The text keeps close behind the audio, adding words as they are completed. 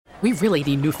We really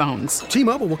need new phones.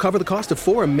 T-Mobile will cover the cost of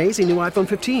 4 amazing new iPhone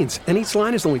 15s, and each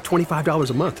line is only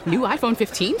 $25 a month. New iPhone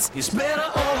 15s? It's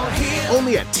better over here.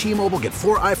 Only at T-Mobile, get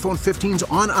 4 iPhone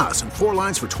 15s on us and 4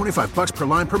 lines for $25 per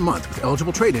line per month with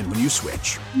eligible trade-in when you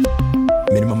switch.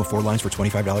 Minimum of 4 lines for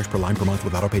 $25 per line per month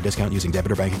with autopay discount using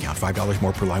debit or bank account. $5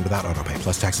 more per line without autopay,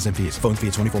 plus taxes and fees. Phone fee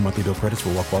at 24 monthly bill credits for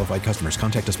well-qualified customers.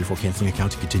 Contact us before canceling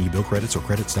account to continue bill credits or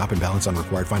credit stop and balance on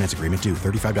required finance agreement due.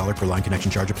 $35 per line connection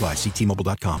charge applies. See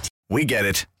T-Mobile.com. We get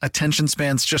it. Attention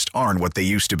spans just aren't what they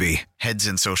used to be. Heads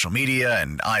in social media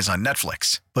and eyes on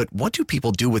Netflix. But what do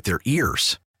people do with their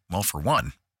ears? Well, for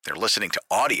one, they're listening to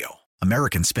audio.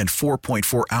 Americans spend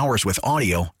 4.4 hours with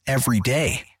audio every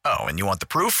day. Oh, and you want the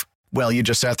proof? Well, you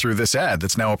just sat through this ad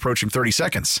that's now approaching 30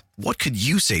 seconds. What could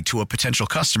you say to a potential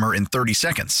customer in 30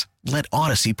 seconds? Let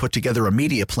Odyssey put together a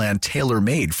media plan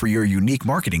tailor-made for your unique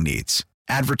marketing needs.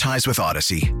 Advertise with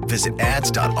Odyssey. Visit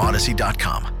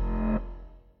ads.odyssey.com.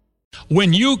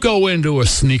 When you go into a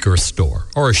sneaker store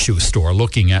or a shoe store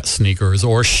looking at sneakers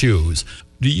or shoes,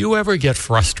 do you ever get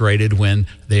frustrated when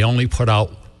they only put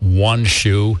out one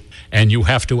shoe and you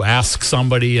have to ask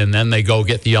somebody and then they go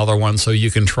get the other one so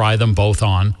you can try them both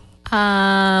on?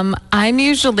 I'm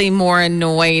usually more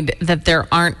annoyed that there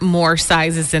aren't more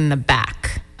sizes in the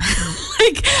back.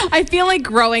 I feel like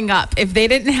growing up, if they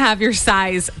didn't have your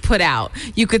size put out,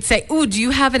 you could say, "Ooh, do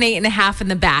you have an 8.5 in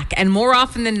the back?" And more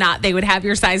often than not, they would have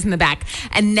your size in the back.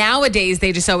 And nowadays,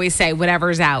 they just always say,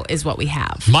 "Whatever's out is what we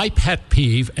have." My pet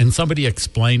peeve, and somebody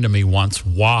explained to me once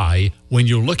why, when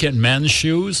you look at men's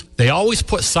shoes, they always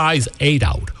put size 8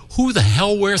 out. Who the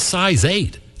hell wears size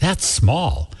 8? That's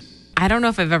small. I don't know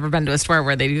if I've ever been to a store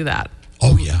where they do that.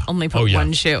 Oh, yeah. Only put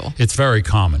one shoe. It's very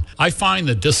common. I find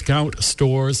the discount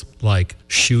stores like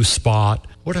Shoe Spot,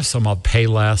 what are some of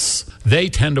Payless? They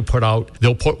tend to put out,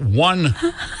 they'll put one.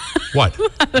 What?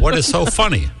 What is so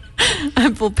funny?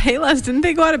 Well, Payless, didn't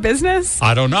they go out of business?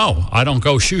 I don't know. I don't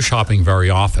go shoe shopping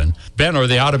very often. Ben, are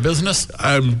they out of business?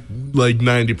 I'm like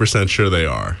 90% sure they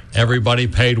are. Everybody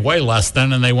paid way less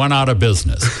then and they went out of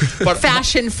business. But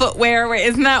fashion footwear,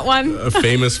 isn't that one?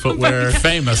 Famous footwear.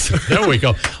 Famous. There we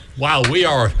go. Wow, we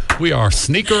are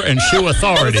sneaker and shoe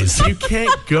authorities. You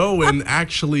can't go and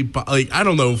actually buy, like, I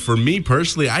don't know, for me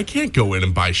personally, I can't go in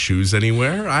and buy shoes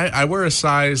anywhere. I wear a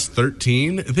size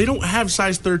 13. They don't have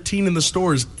size 13 in the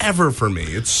stores ever for me.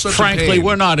 It's such Frankly, a pain.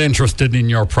 we're not interested in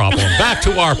your problem. Back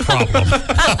to our problem.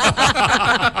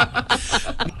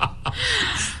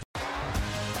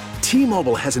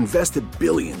 T-Mobile has invested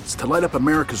billions to light up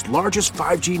America's largest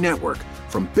 5G network,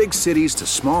 from big cities to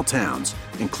small towns,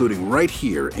 including right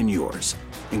here in yours.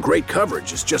 And great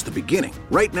coverage is just the beginning.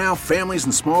 Right now, families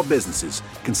and small businesses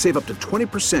can save up to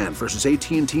 20% versus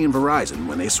AT&T and Verizon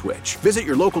when they switch. Visit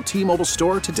your local T-Mobile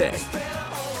store today.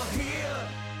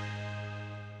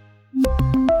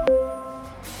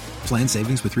 Plan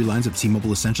savings with 3 lines of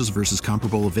T-Mobile Essentials versus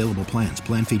comparable available plans.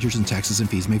 Plan features and taxes and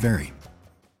fees may vary.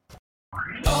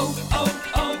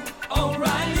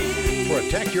 O'Reilly.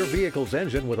 Protect your vehicle's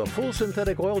engine with a full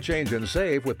synthetic oil change and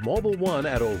save with Mobil 1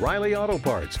 at O'Reilly Auto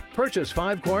Parts. Purchase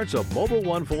 5 quarts of Mobil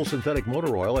 1 full synthetic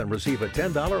motor oil and receive a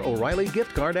 $10 O'Reilly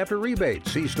gift card after rebate.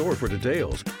 See store for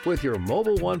details. With your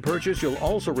Mobil 1 purchase, you'll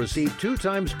also receive 2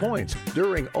 times points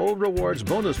during O Rewards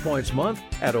Bonus Points Month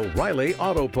at O'Reilly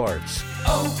Auto Parts.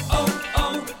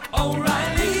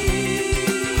 O'Reilly.